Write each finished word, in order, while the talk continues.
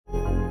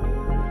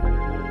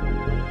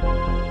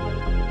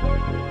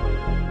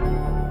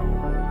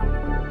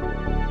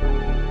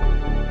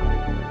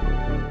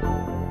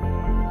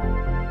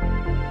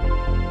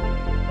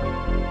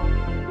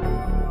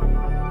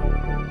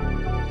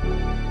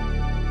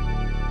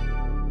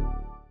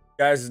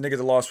Guys, it's Nick at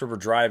the Lost River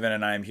Drive-In,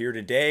 and I'm here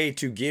today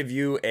to give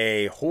you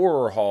a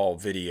horror haul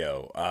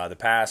video. The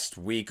past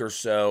week or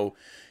so,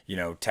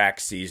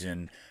 tax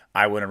season,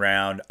 I went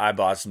around, I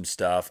bought some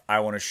stuff.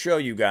 I want to show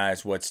you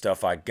guys what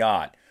stuff I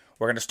got.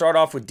 We're going to start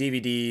off with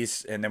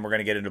DVDs, and then we're going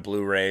to get into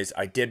Blu-rays.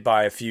 I did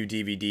buy a few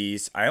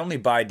DVDs. I only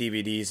buy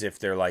DVDs if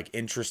they're like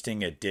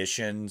interesting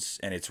additions,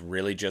 and it's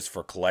really just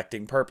for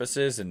collecting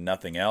purposes and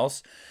nothing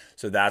else.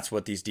 So that's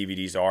what these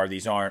DVDs are.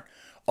 These aren't,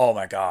 oh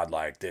my God,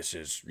 like this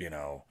is,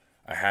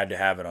 I had to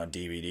have it on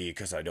DVD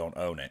because I don't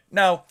own it.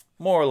 No,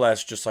 more or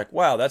less just like,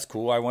 wow, that's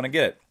cool. I want to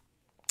get it.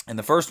 And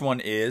the first one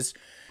is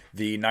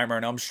the Nightmare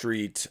on Elm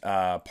Street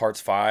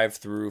Parts 5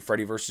 through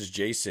Freddy vs.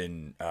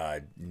 Jason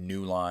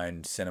New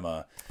Line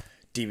Cinema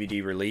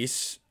DVD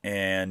release.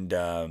 And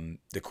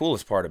the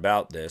coolest part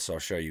about this, I'll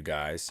show you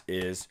guys,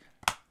 is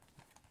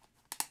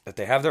that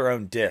they have their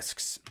own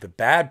discs. The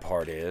bad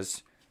part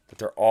is that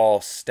they're all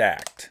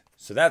stacked.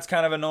 So that's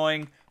kind of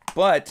annoying,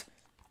 but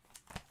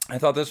I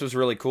thought this was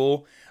really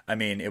cool. I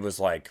mean, it was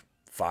like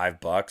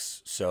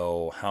 $5,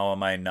 so how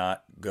am I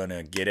not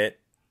gonna get it?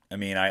 I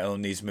mean, I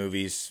own these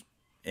movies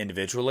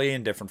individually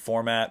in different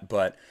format,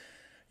 but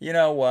you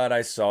know what?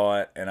 I saw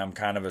it, and I'm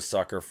kind of a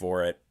sucker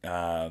for it.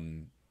 I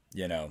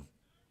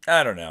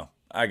don't know.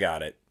 I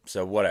got it,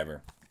 so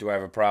whatever. Do I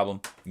have a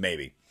problem?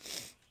 Maybe.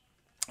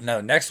 Now,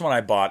 the next one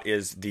I bought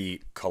is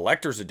the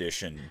collector's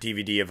edition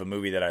DVD of a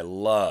movie that I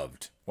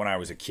loved when I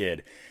was a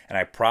kid, and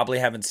I probably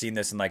haven't seen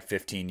this in like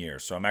 15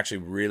 years, so I'm actually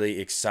really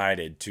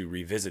excited to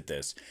revisit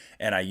this.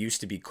 And I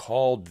used to be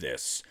called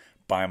this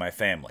by my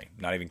family,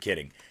 not even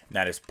kidding, and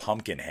that is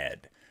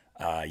Pumpkinhead.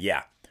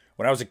 Yeah,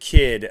 when I was a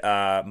kid,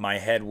 my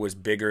head was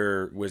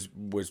bigger, was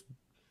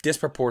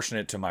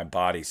disproportionate to my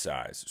body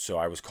size, so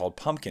I was called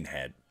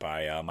Pumpkinhead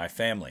by my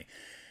family,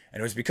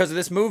 and it was because of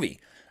this movie.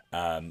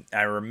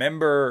 I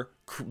remember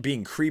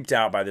being creeped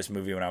out by this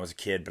movie when I was a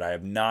kid, but I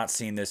have not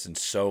seen this in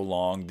so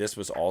long. This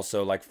was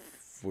also like,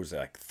 what was it,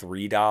 like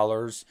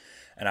 $3?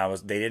 And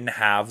they didn't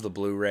have the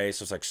Blu-ray,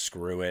 so it's like,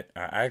 screw it.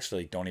 I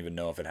actually don't even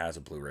know if it has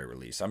a Blu-ray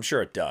release. I'm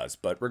sure it does,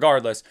 but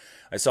regardless,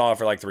 I saw it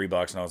for like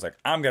 $3, and I was like,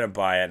 I'm going to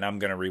buy it, and I'm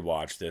going to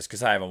rewatch this,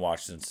 because I haven't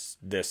watched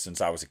this since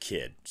I was a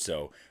kid.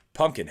 So,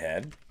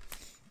 Pumpkinhead.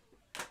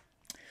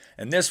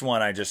 And this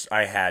one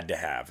I had to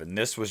have, and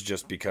this was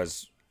just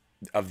because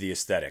of the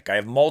aesthetic. I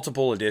have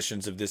multiple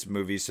editions of this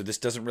movie, so this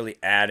doesn't really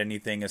add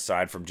anything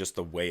aside from just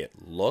the way it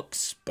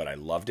looks, but I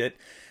loved it.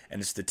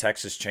 And it's the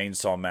Texas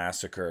Chainsaw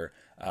Massacre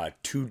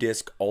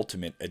 2-disc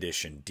Ultimate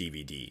Edition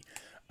DVD.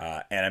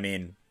 And I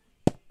mean,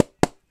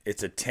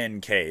 it's a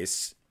 10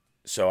 case,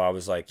 so I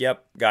was like,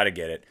 yep, gotta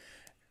get it.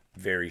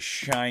 Very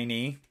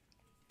shiny.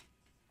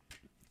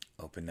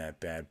 Open that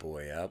bad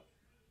boy up.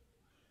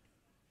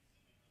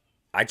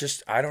 I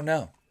don't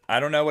know. I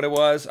don't know what it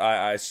was.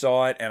 I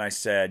saw it and I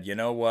said, you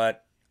know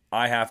what?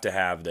 I have to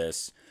have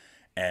this.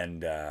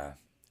 And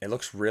it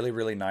looks really,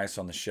 really nice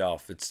on the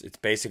shelf. It's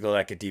basically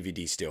like a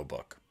DVD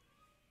steelbook.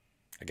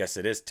 I guess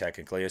it is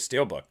technically a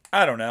steelbook.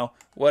 I don't know.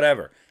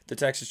 Whatever. The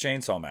Texas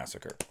Chainsaw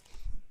Massacre.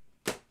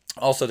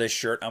 Also, this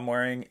shirt I'm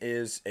wearing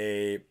is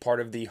a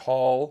part of the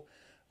haul.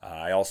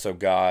 I also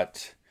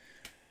got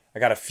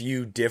a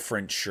few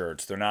different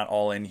shirts. They're not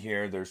all in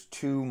here. There's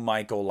two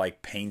Michael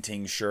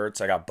painting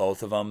shirts. I got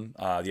both of them.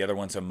 The other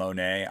one's a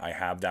Monet. I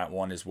have that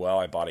one as well.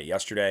 I bought it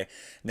yesterday.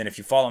 And then if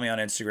you follow me on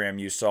Instagram,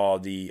 you saw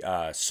the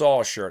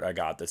Saw shirt I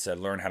got that said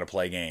learn how to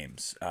play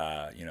games,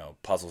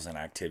 puzzles and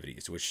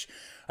activities, which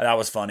that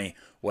was funny,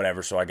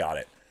 whatever, so I got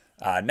it.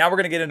 Now we're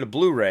going to get into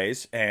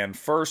Blu-rays, and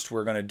first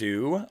we're going to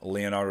do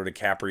Leonardo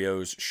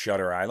DiCaprio's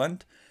Shutter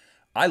Island.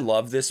 I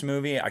love this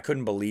movie. I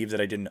couldn't believe that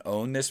I didn't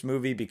own this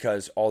movie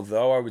because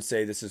although I would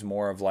say this is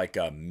more of like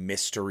a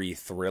mystery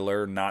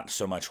thriller, not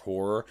so much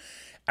horror,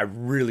 I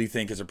really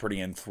think it's a pretty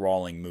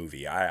enthralling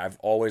movie. I've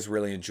always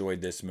really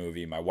enjoyed this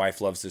movie. My wife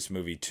loves this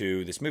movie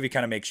too. This movie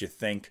kind of makes you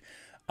think.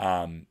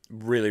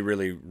 Really,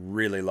 really,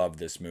 really love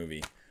this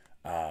movie.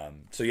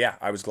 So yeah,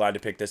 I was glad to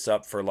pick this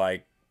up for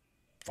like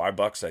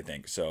 $5, I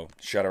think. So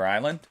Shutter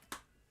Island.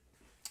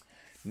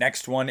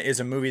 Next one is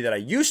a movie that I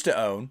used to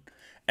own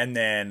and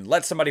then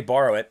let somebody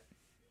borrow it,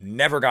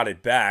 never got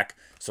it back,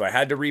 so I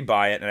had to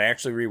rebuy it, and I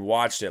actually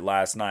rewatched it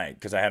last night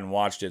because I hadn't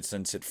watched it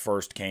since it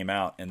first came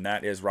out, and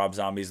that is Rob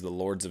Zombie's The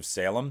Lords of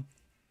Salem.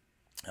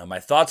 My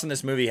thoughts on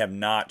this movie have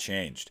not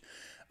changed.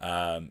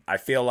 I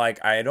feel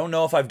like, I don't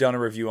know if I've done a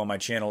review on my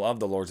channel of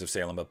The Lords of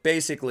Salem, but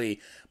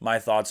basically my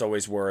thoughts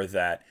always were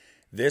that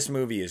this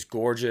movie is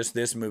gorgeous,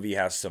 this movie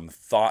has some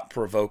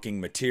thought-provoking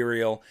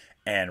material,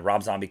 and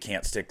Rob Zombie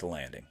can't stick the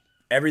landing.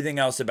 Everything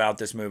else about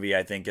this movie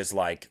I think is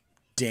like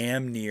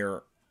damn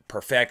near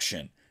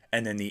perfection,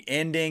 and then the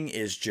ending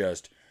is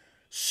just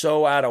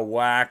so out of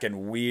whack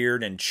and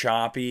weird and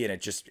choppy, and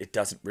it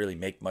doesn't really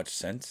make much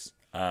sense.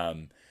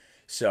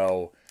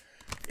 So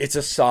it's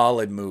a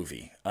solid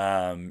movie.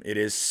 It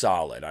is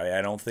solid.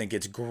 I don't think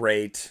it's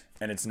great,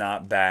 and it's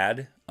not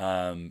bad,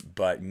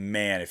 but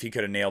man, if he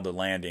could have nailed the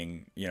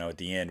landing, at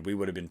the end, we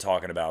would have been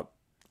talking about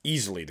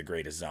easily the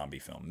greatest zombie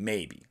film.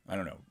 Maybe, I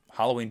don't know,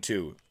 Halloween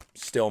 2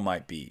 still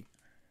might be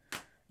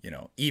you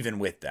know, even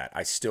with that,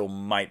 I still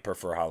might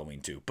prefer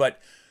Halloween 2. But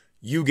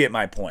you get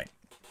my point.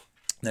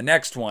 The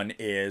next one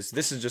is,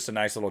 this is just a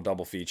nice little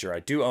double feature. I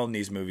do own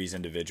these movies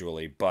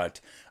individually,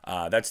 but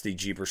that's the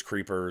Jeepers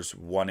Creepers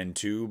 1 and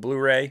 2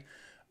 Blu-ray.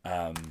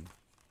 And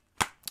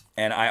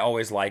I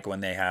always like when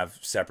they have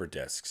separate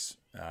discs.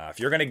 If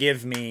you're going to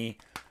give me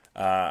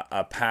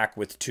a pack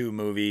with 2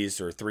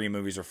 movies or 3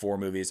 movies or 4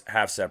 movies,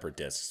 have separate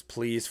discs.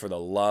 Please, for the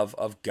love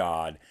of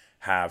God,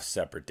 have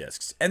separate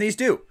discs. And these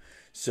do.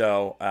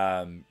 So,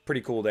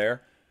 pretty cool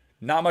there.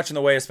 Not much in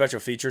the way of special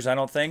features, I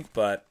don't think,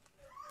 but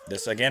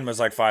this, again, was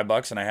like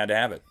 $5 and I had to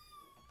have it.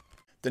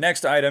 The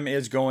next item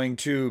is going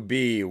to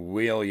be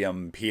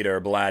William Peter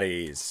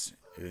Blatty's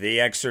The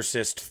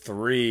Exorcist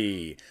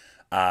 3.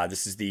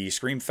 This is the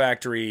Scream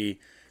Factory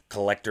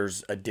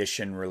Collector's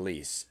Edition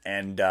release.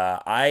 And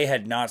I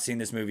had not seen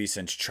this movie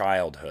since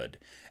childhood.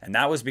 And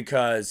that was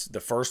because the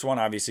first one,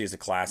 obviously, is a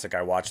classic.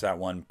 I watch that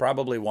one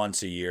probably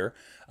once a year.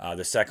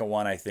 The second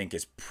one, I think,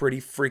 is pretty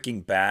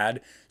freaking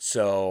bad.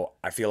 So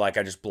I feel like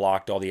I just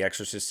blocked all the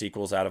Exorcist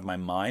sequels out of my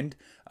mind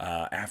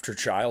after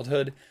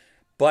childhood.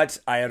 But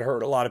I had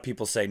heard a lot of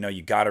people say, no,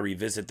 you got to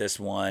revisit this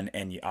one.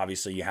 And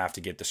obviously you have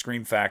to get the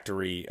Scream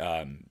Factory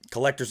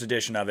collector's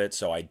edition of it.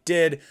 So I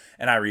did,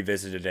 and I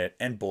revisited it.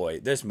 And boy,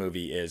 this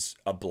movie is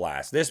a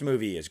blast. This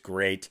movie is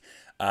great.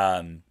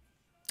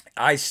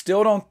 I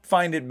still don't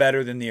find it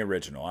better than the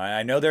original.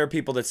 I know there are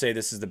people that say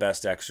this is the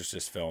best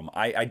Exorcist film.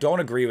 I don't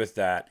agree with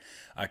that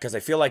because I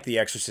feel like The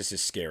Exorcist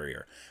is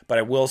scarier. But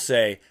I will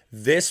say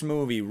this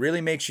movie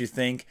really makes you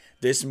think.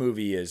 This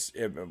movie is,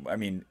 I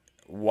mean,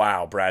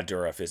 wow, Brad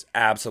Dourif is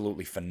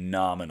absolutely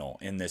phenomenal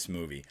in this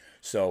movie.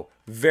 So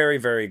very,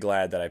 very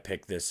glad that I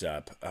picked this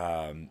up,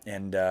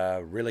 and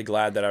really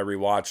glad that I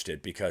rewatched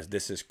it because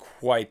this is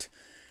quite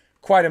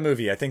a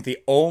movie. I think the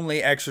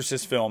only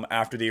Exorcist film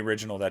after the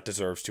original that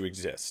deserves to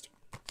exist.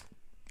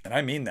 And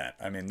I mean that.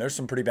 I mean, there's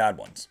some pretty bad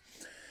ones.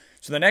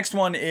 So the next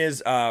one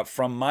is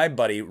from my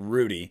buddy,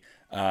 Rudy.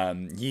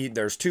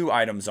 There's 2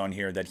 items on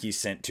here that he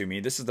sent to me.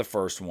 This is the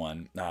first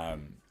one.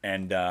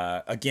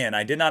 Again,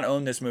 I did not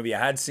own this movie.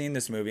 I had seen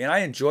this movie, and I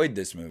enjoyed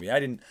this movie.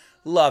 I didn't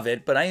love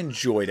it, but I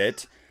enjoyed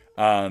it.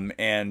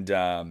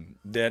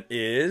 That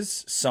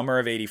is Summer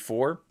of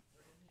 '84.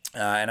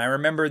 And I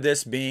remember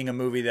this being a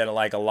movie that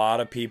like a lot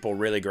of people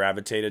really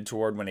gravitated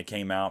toward when it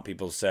came out.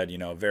 People said, you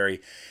know, very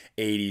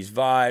 80s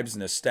vibes,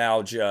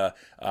 nostalgia,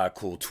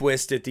 cool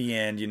twist at the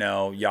end, you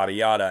know, yada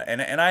yada.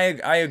 And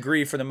I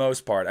agree for the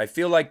most part. I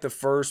feel like the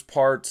first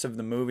parts of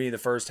the movie, the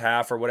first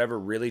half or whatever,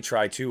 really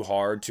try too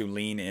hard to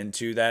lean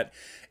into that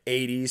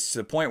 80s to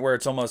the point where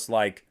it's almost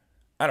like,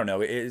 I don't know,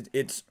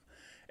 it's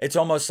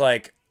almost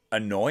like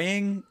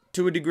annoying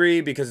to a degree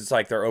because it's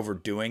like they're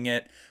overdoing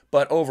it.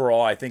 But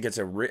overall, I think it's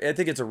a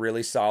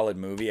really solid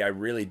movie. I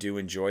really do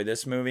enjoy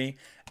this movie,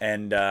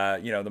 and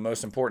you know, the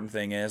most important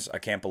thing is I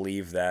can't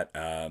believe that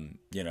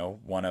you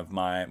know, one of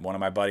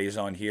my buddies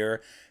on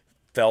here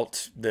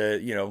felt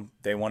they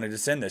wanted to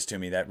send this to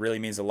me. That really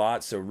means a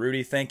lot. So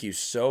Rudy, thank you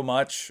so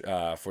much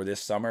for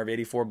this Summer of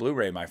 '84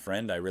 Blu-ray, my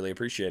friend. I really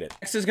appreciate it.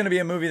 Next is going to be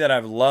a movie that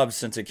I've loved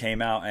since it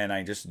came out, and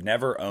I just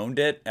never owned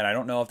it. And I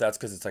don't know if that's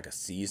because it's like a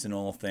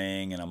seasonal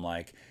thing, and I'm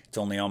like, it's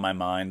only on my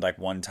mind like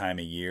one time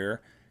a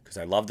year.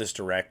 Because I love this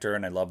director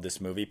and I love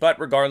this movie. But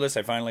regardless,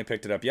 I finally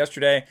picked it up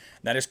yesterday.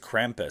 And that is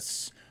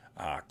Krampus.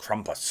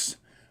 Krampus.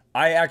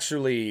 I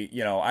actually,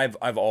 you know,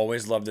 I've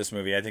always loved this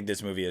movie. I think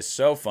this movie is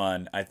so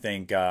fun. I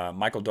think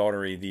Michael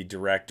Daugherty, the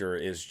director,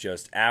 is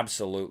just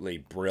absolutely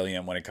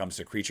brilliant when it comes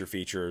to creature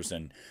features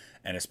and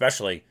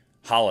especially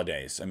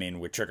holidays. I mean,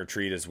 with Trick or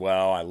Treat as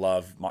well. I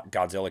love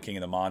Godzilla King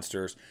of the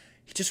Monsters.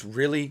 He just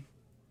really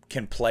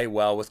can play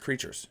well with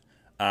creatures.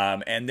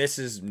 And this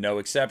is no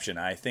exception.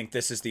 I think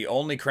this is the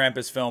only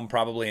Krampus film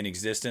probably in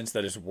existence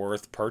that is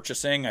worth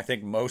purchasing. I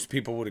think most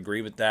people would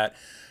agree with that.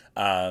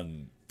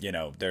 You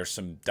know, there's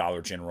some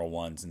Dollar General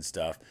ones and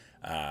stuff.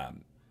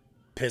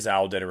 Piz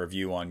did a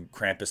review on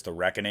Krampus the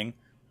Reckoning.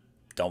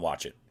 Don't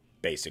watch it,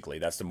 basically.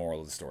 That's the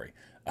moral of the story.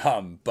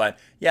 But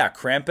yeah,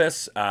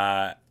 Krampus,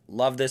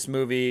 love this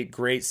movie.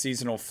 Great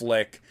seasonal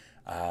flick.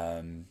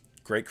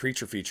 Great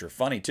creature feature.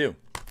 Funny, too.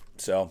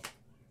 So,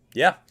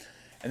 yeah.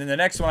 And then the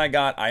next one I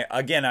got, I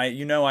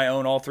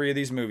own all 3 of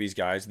these movies,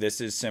 guys. This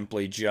is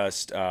simply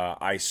just,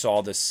 I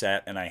saw the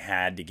set and I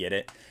had to get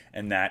it.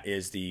 And that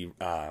is the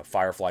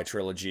Firefly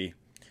trilogy,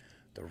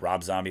 the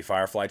Rob Zombie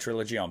Firefly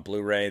trilogy on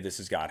Blu-ray. This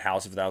has got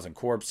House of a Thousand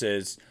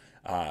Corpses,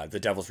 The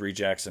Devil's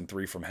Rejects, and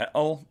 3 from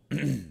Hell.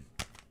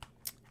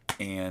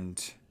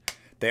 And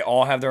they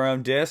all have their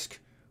own disc,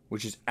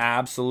 which is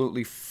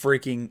absolutely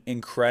freaking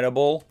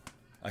incredible.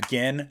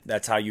 Again,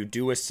 that's how you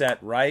do a set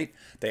right.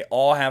 They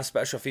all have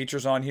special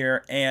features on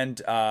here,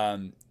 and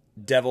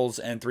Devils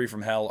and 3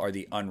 from Hell are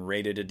the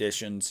unrated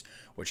editions,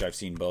 which I've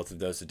seen both of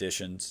those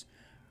editions.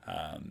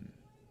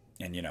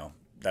 And, you know,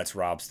 that's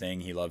Rob's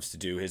thing. He loves to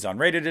do his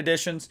unrated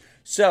editions.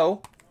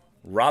 So,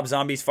 Rob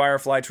Zombie's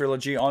Firefly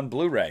trilogy on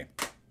Blu-ray.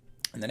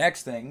 And the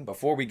next thing,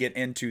 before we get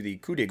into the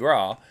coup de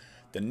grace,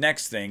 the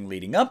next thing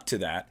leading up to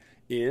that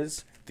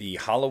is the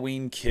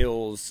Halloween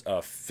Kills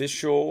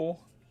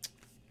official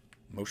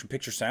motion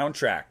picture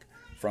soundtrack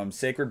from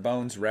Sacred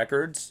Bones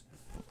Records.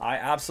 I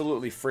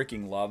absolutely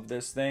freaking love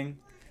this thing,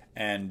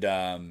 and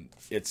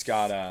it's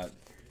got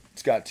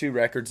 2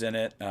 records in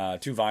it, 2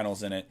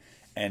 vinyls in it,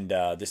 and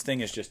this thing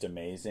is just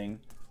amazing.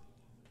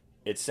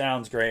 It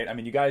sounds great. I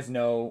mean, you guys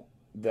know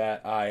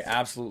that I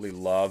absolutely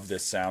love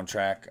this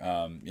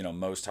soundtrack. You know,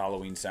 most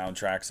Halloween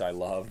soundtracks I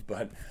love,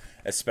 but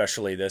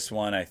especially this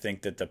one. I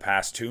think that the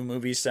past 2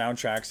 movie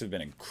soundtracks have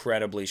been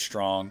incredibly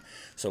strong.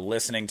 So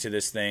listening to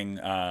this thing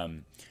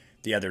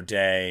the other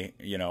day,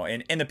 you know,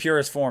 in the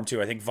purest form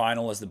too, I think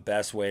vinyl is the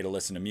best way to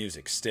listen to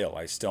music. Still,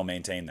 I still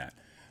maintain that.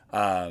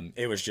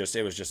 It was just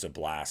a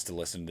blast to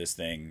listen to this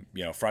thing,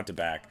 you know, front to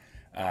back.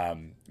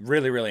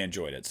 Really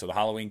enjoyed it. So the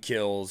Halloween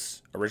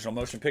Kills original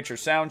motion picture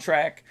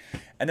soundtrack.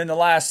 And then the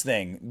last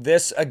thing,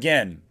 this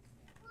again,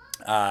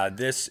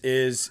 this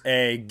is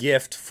a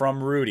gift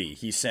from Rudy.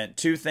 He sent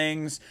 2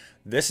 things.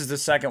 This is the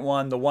second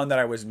one, the one that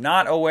I was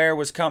not aware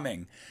was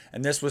coming.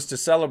 And this was to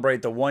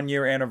celebrate the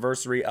 1-year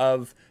anniversary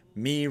of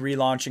me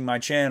relaunching my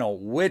channel,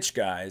 which,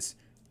 guys,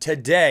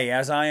 today,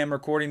 as I am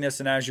recording this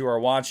and as you are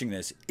watching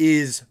this,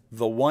 is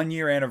the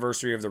 1-year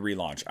anniversary of the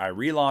relaunch. I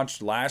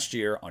relaunched last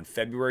year on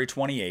February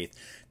 28th.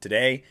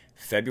 Today,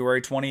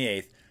 February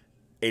 28th.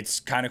 It's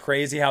kind of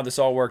crazy how this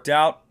all worked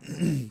out.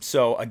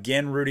 So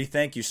again, Rudy,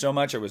 thank you so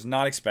much. I was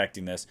not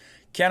expecting this.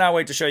 Cannot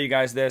wait to show you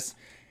guys this.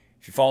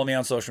 If you follow me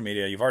on social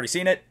media, you've already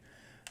seen it.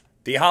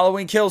 The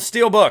Halloween Kills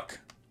Steelbook.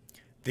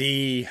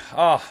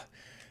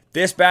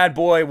 This bad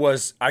boy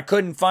was, I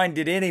couldn't find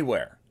it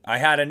anywhere. I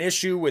had an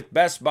issue with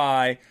Best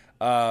Buy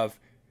of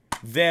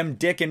them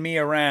dicking me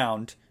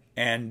around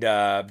and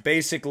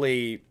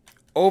basically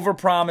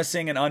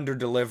over-promising and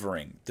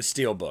under-delivering the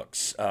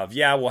steelbooks. Of,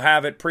 yeah, we'll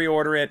have it,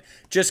 pre-order it.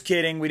 Just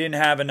kidding, we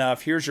didn't have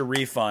enough. Here's your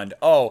refund.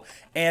 Oh,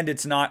 and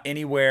it's not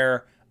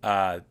anywhere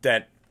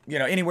that, you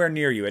know, anywhere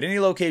near you, at any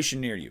location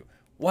near you.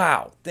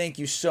 Wow, thank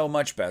you so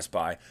much, Best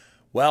Buy.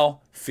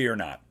 Well, fear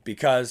not,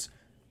 because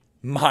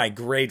my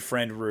great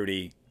friend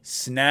Rudy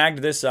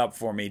snagged this up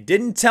for me,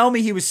 didn't tell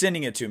me he was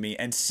sending it to me,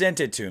 and sent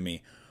it to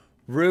me.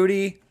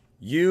 Rudy,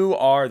 you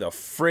are the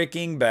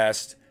freaking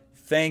best.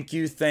 Thank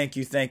you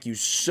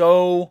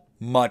so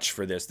much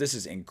for this. This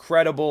is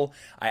incredible.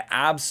 I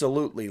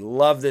absolutely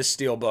love this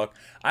steelbook.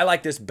 I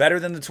like this better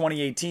than the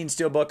 2018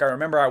 steelbook. I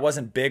remember I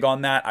wasn't big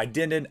on that. I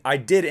did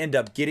end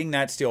up getting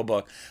that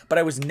steelbook, but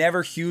I was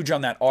never huge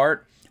on that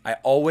art. I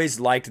always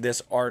liked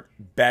this art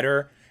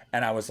better,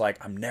 and I was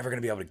like, I'm never going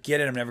to be able to get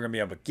it. I'm never going to be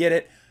able to get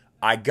it.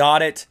 I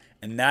got it,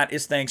 and that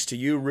is thanks to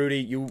you, Rudy.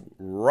 You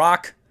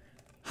rock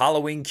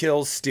Halloween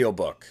Kills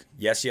Steelbook.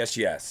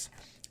 Yes.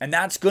 And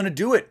that's going to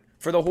do it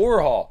for the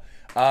horror haul.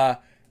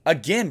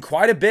 Again,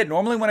 quite a bit.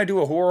 Normally when I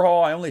do a horror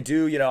haul, I only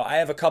do, you know, I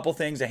have a couple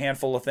things, a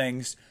handful of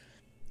things.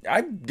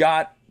 I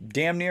got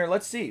damn near,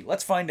 let's see.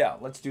 Let's find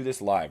out. Let's do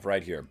this live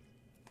right here.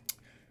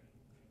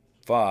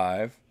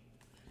 5.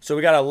 So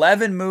we got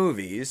 11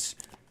 movies,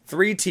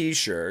 3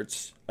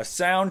 t-shirts, a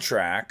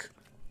soundtrack.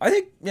 I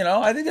think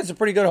that's a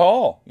pretty good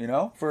haul, you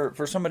know,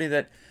 for somebody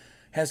that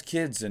has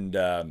kids and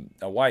a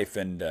wife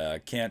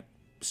and can't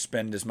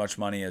spend as much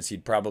money as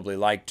he'd probably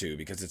like to,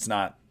 because it's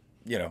not,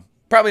 you know,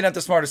 probably not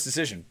the smartest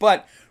decision.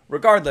 But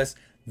regardless,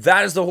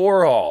 that is the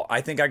horror haul.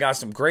 I think I got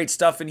some great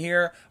stuff in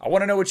here. I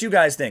want to know what you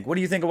guys think. What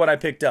do you think of what I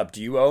picked up?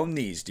 Do you own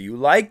these? Do you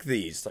like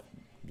these?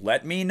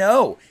 Let me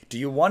know. Do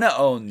you want to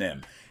own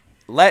them?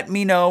 Let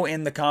me know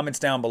in the comments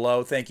down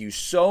below. Thank you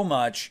so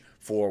much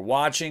for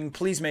watching.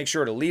 Please make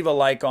sure to leave a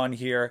like on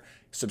here.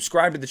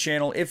 Subscribe to the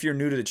channel if you're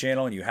new to the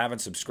channel and you haven't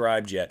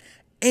subscribed yet.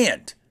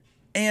 And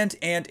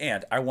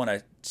I want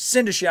to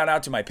send a shout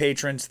out to my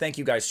patrons. Thank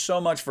you guys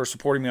so much for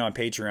supporting me on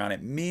Patreon.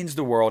 It means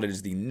the world. It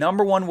is the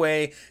 #1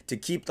 way to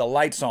keep the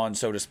lights on,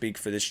 so to speak,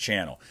 for this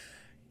channel.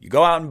 You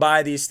go out and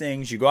buy these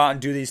things. You go out and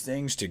do these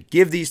things to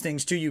give these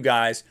things to you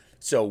guys.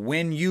 So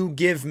when you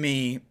give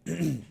me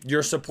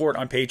your support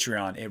on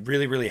Patreon, it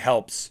really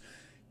helps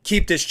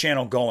keep this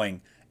channel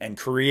going and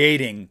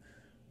creating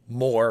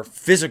more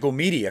physical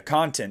media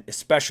content,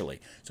 especially.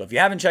 So if you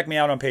haven't checked me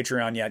out on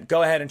Patreon yet,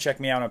 go ahead and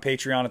check me out on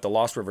Patreon at the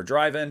Lost River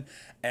Drive-In.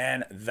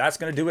 And that's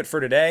going to do it for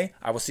today.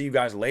 I will see you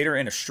guys later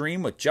in a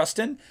stream with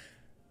Justin.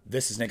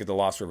 This is Nick at the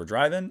Lost River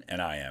Drive-In,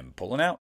 and I am pulling out.